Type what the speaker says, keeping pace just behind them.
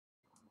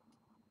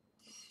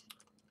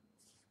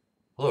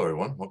Hello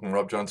everyone, welcome to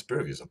Rob John's Beer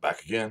Reviews. I'm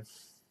back again.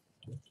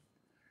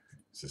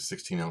 This is a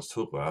 16-ounce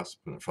tool glass,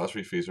 put in a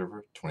frost-free freezer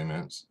for 20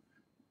 minutes.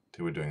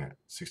 Today we're doing a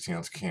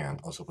 16-ounce can,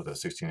 also put that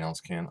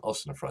 16-ounce can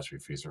also in a frost-free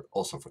freezer,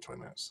 also for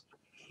 20 minutes.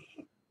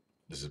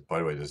 This is, by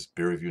the way, this is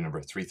beer review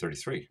number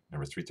 333.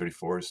 Number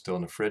 334 is still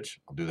in the fridge.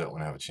 I'll do that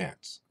when I have a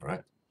chance,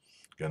 alright?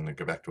 Gonna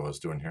get back to what I was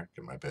doing here,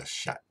 get my best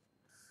shot.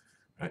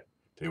 Alright,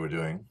 today we're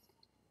doing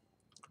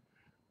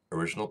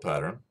Original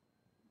Pattern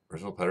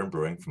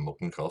Brewing from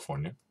Oakland,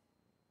 California.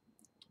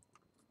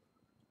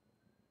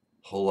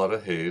 Whole lot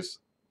of HAZE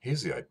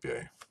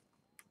IPA,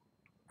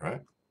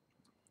 right?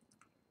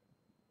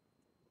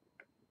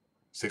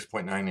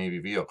 6.9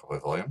 ABV alcohol by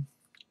volume,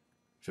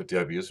 50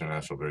 IBUs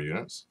international beer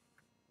units.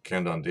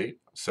 Canned on date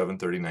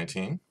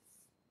 7/30/19.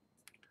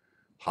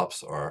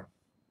 Hops are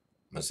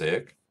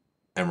Mosaic,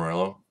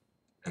 Amarillo,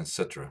 and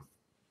Citra.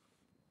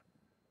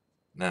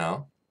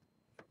 Now,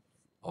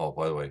 oh,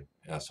 by the way,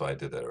 yeah, so I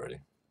did that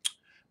already.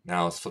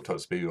 Now let's flip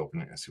this baby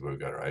open and see what we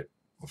got, right?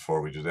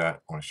 Before we do that, I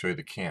want to show you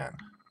the can.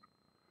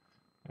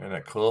 Isn't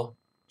that cool?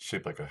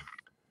 Shaped like a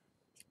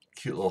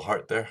cute little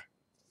heart there.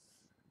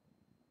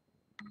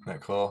 Isn't that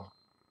cool?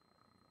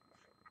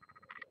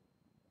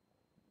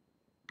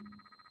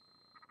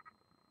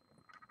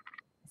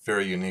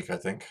 Very unique, I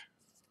think.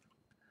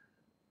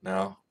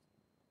 Now,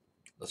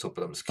 let's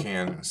open up this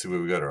can and see what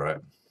we got,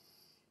 alright?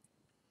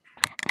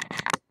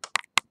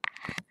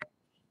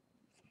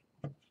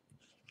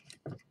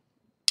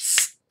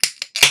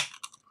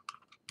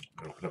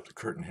 Open up the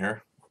curtain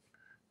here.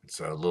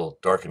 It's a little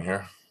dark in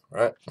here,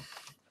 right?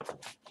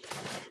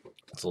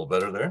 It's a little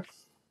better there.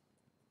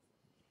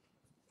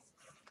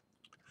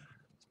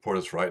 Let's pour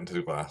this right into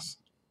the glass.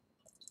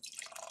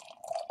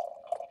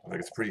 I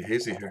think it's pretty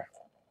hazy here.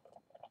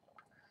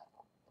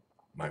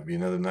 Might be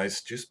another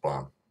nice juice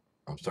bomb.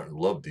 I'm starting to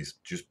love these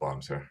juice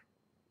bombs here.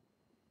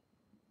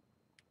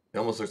 It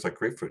almost looks like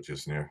grapefruit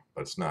juice in here,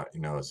 but it's not.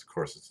 You know, of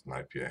course it's an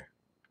IPA.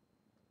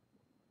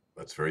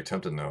 But it's very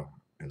tempting though.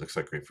 It looks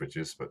like grapefruit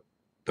juice, but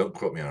don't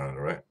quote me on it,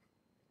 alright?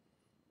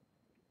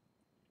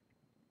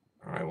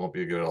 Alright, won't be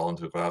able to get it all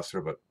into the glass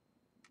here, but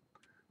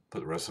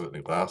put the rest of it in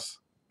the glass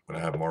when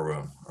I have more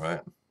room,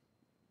 alright?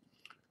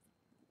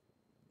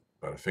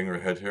 About a finger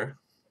ahead here.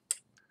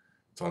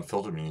 It's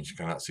unfiltered, means you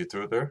cannot see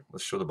through it there.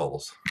 Let's show the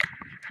bubbles.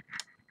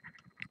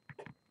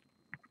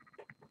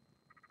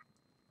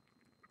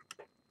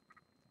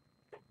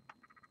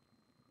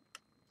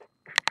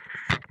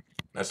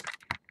 Nice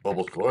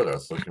bubbles galore there. I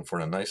was looking for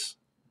a nice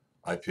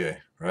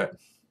IPA, right?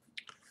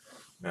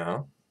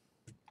 Now,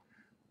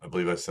 I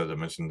believe I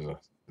mentioned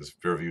this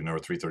beer review number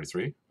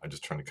 333. I'm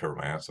just trying to cover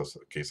my ass in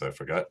case I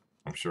forgot.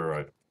 I'm sure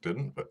I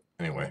didn't, but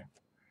anyway.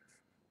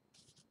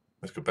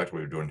 Let's go back to what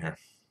we were doing here.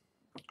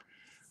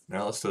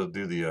 Now let's do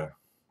the,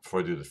 before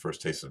I do the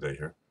first taste of the day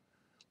here,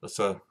 let's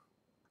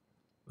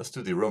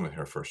do the aroma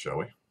here first, shall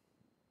we?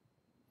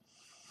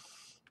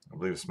 I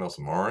believe it smells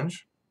some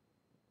orange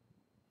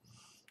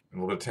and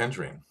a little bit of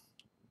tangerine.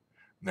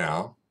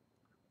 Now,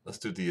 let's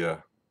do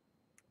the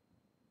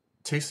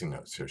tasting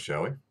notes here,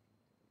 shall we?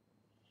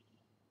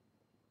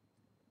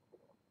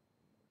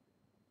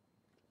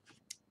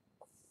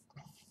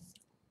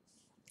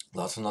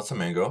 Lots and lots of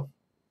mango,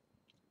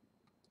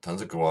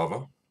 tons of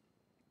guava.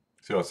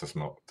 See how it's a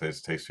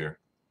taste here.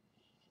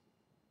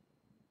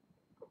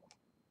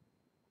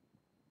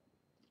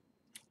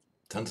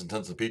 Tons and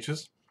tons of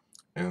peaches,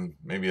 and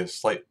maybe a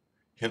slight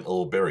hint of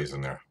little berries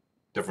in there.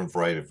 Different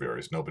variety of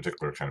berries, no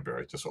particular kind of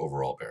berries, just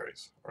overall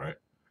berries. All right.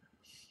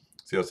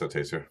 See how that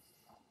tastes here.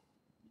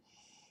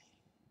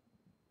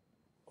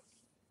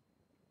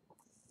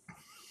 I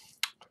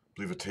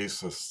believe it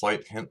tastes a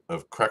slight hint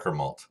of cracker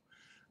malt.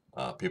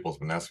 People's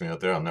been asking me out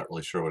there. I'm not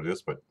really sure what it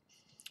is, but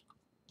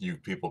you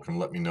people can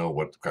let me know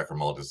what cracker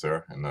malt is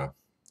there, and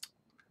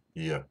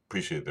yeah,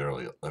 appreciate it there.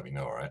 Let me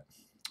know. All right.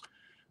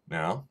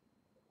 Now,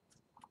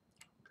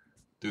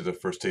 do the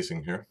first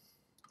tasting here.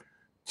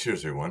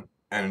 Cheers, everyone,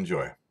 and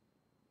enjoy.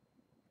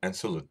 And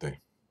salute.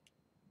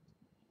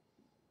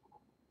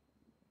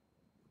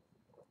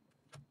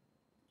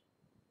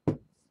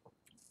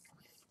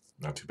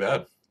 Not too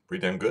bad.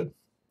 Pretty damn good.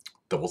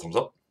 Double thumbs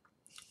up.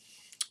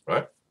 All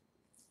right.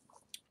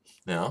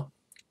 Now,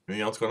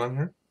 anything else going on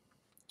here?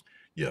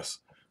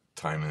 Yes.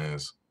 Time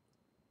is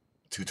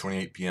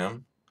 2:28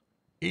 p.m.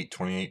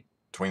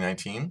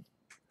 8/28/2019.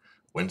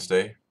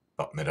 Wednesday,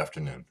 about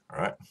mid-afternoon. All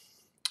right.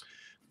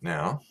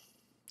 Now,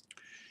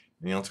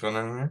 anything else going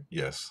on here?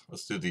 Yes.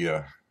 Let's do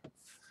the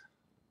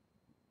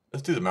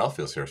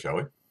mouthfeels here, shall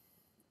we?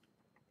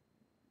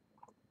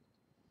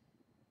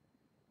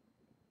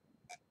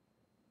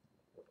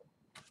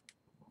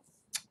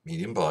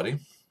 Medium body.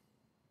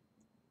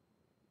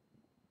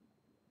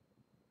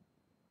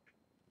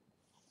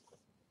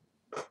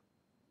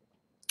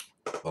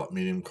 About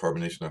medium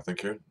carbonation, I think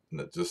here.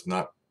 Just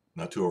not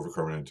too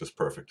overcarbonated, just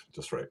perfect,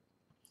 just right.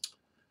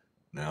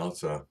 Now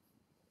let's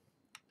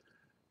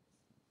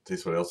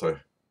taste what else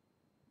I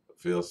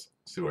feels.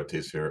 See what I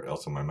taste here.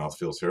 Else on my mouth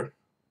feels here.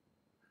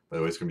 By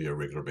the way, it's gonna be a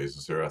regular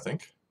basis here, I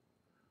think.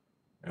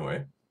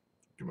 Anyway,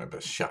 do my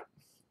best shot.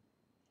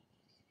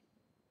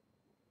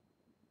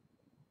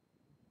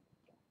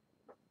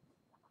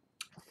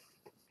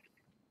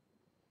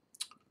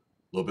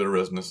 little bit of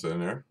resinous in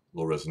there, a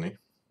little resiny.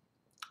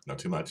 Not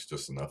too much,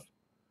 just enough.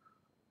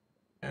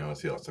 And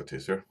let's see how it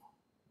tastes here.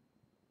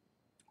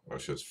 Or I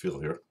should just feel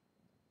here.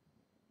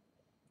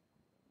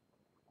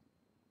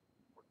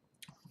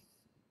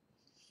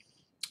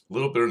 A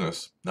little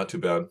bitterness, not too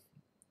bad.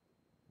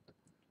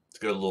 It's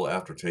got a little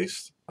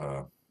aftertaste.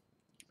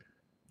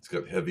 It's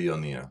got heavy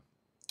on the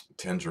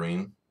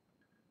tangerine,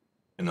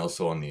 and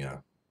also on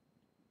the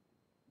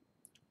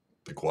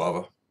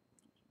guava,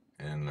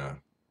 and a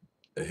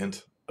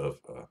hint of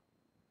a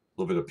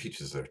little bit of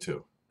peaches there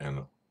too,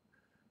 and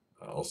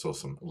also a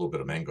little bit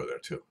of mango there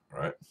too.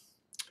 All right.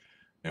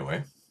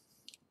 Anyway,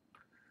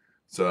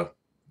 so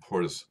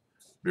pour this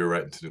beer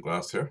right into the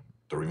glass here.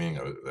 The remaining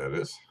of it, that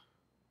is.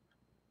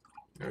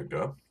 There we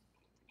go.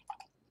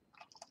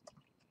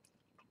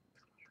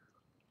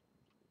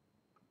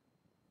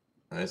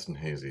 Nice and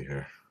hazy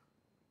here.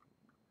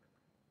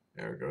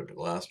 There we go. Get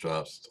last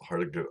drops. It's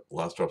hard to get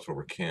last drops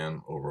over a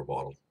can, over a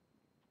bottle.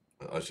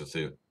 I should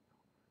say,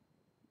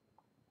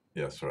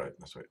 yes, right.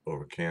 That's right.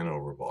 Over a can,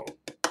 over a bottle.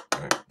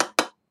 All right.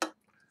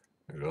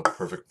 There we go.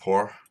 Perfect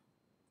pour.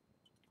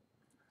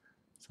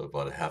 So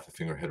about a half a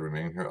finger head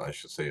remaining here. I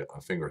should say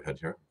a finger head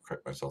here.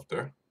 Correct myself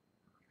there.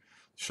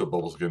 Show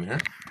bubbles again here.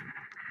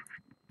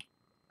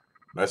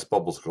 Nice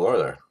bubbles galore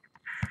there.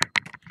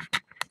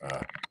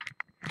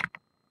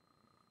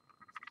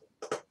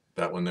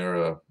 That one there,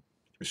 it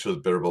shows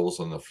bitter bubbles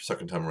on the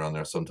second time around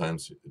there.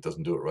 Sometimes it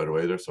doesn't do it right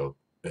away there, so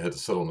it had to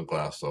settle in the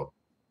glass. So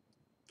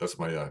that's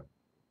my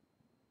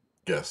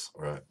guess.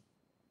 All right.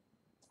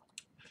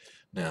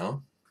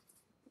 Now,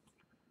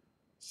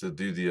 so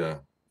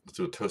let's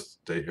do a toast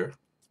today here.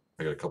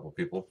 I got a couple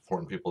people,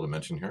 important people to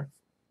mention here.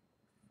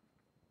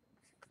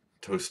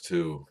 Toast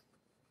to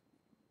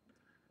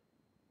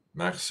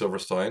Max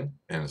Silverstein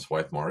and his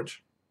wife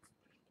Marge,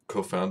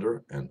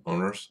 co-founder and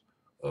owners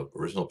of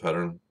Original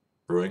Pattern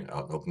Brewing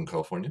out in Oakland,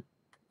 California.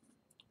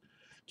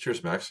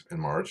 Cheers, Max and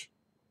Marge.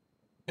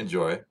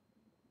 Enjoy,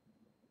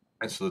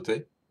 and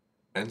salute,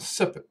 and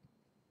sip it.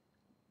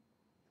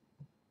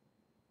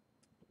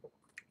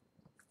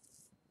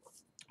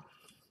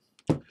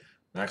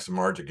 Max and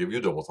Marge, I give you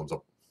a double thumbs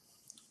up.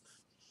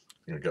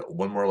 I got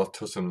one more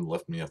toast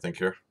left me, I think,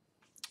 here.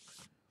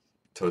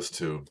 Toast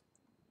to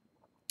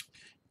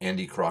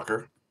Andy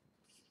Crocker.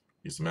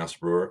 He's the master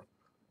brewer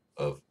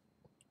of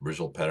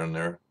Original Pattern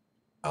there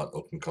out in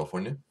Oakland,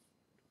 California.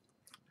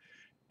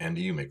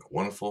 Andy, you make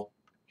wonderful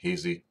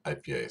hazy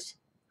IPAs.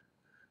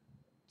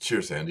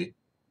 Cheers, Andy,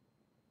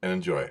 and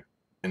enjoy.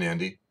 And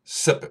Andy,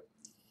 sip it.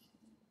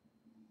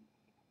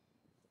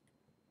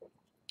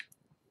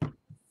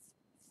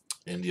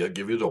 Andy, I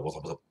give you a double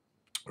thumbs up.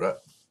 All right.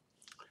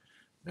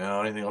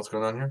 Now, anything else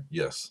going on here?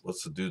 Yes.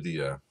 Let's do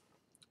the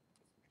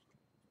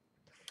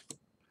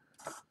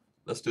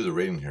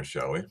rating here,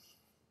 shall we?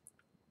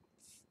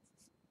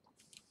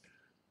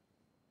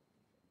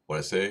 What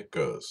I say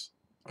goes.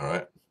 All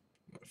right.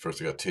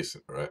 First, I got to taste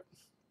it. All right.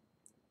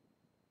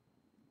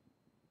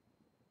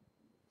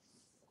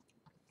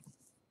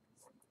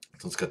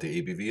 So it's got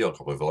the ABV,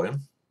 alcohol by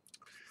volume,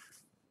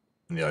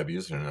 and the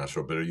IBUs,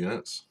 International Bitter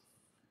Units,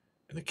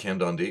 and the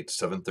canned on date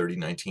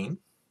 7/30/19.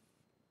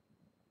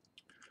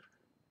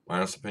 My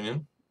honest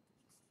opinion,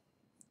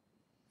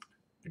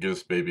 I give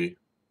this baby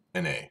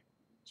an A.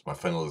 It's my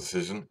final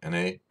decision, an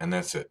A, and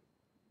that's it.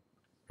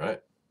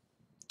 Right?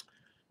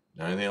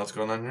 Now, anything else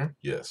going on here?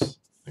 Yes.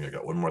 I think I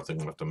got one more thing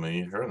left on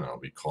me here, and I'll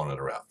be calling it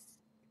a wrap.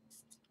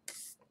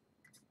 If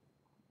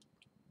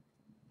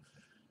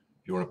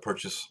you want to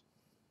purchase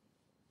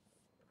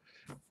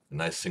a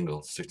nice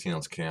single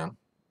 16-ounce can,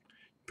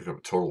 pick up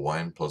a Total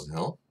Wine Pleasant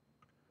Hill,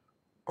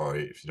 or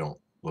if you don't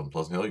live in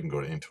Pleasant Hill, you can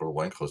go to any Total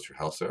Wine close to your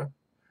house there.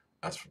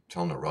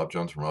 Tell them that Rob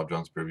Johns from Rob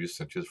Johns Beer Reviews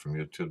sent you from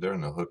YouTube there,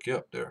 and they'll hook you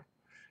up there.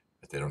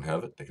 If they don't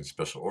have it, they can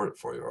special order it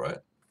for you, all right?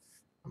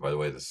 And by the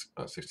way, this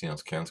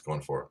 16-ounce can's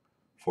going for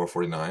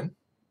 $4.49.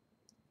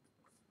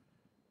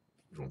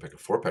 If you want to pick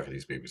a 4-pack of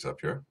these babies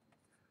up here,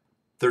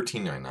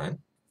 $13.99.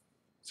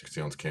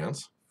 16-ounce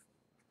cans.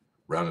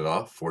 Rounded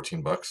off,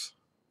 14 bucks.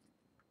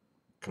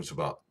 Comes to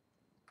about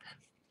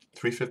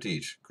 $3.50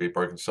 each. Great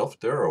bargain self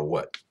there or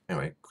what?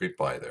 Anyway, great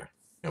buy there.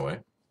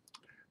 Anyway,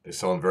 they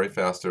sell them very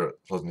fast there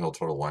at Pleasant Hill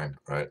Total Wine,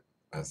 right?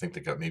 I think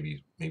they got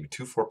maybe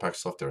 2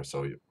 4-packs left there,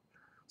 so you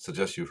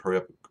suggest you hurry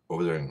up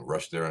over there and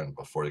rush there and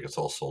before it gets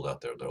all sold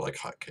out there. They're like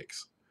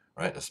hotcakes,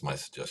 right? That's my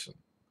suggestion,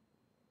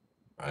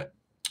 right?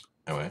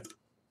 Anyway,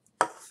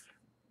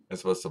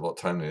 it's about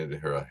time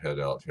to head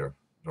out here.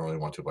 I don't really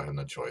want to, but I have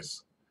no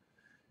choice.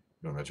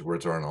 You know, magic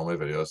words are in all my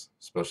videos: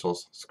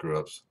 specials,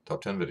 screw-ups,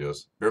 top 10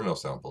 videos, beer mill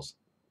samples,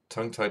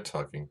 tongue-tied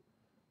talking,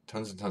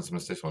 tons and tons of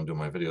mistakes when I'm doing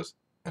my videos,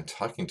 and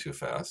talking too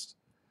fast.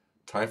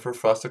 Time for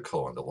frosted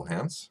cola on double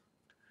hands.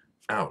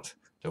 Out.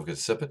 Don't forget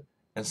to sip it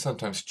and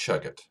sometimes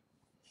chug it.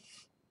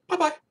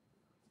 Bye-bye.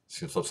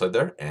 See the flip side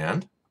there,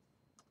 and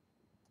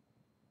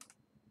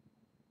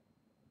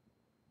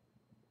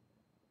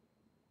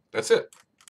that's it.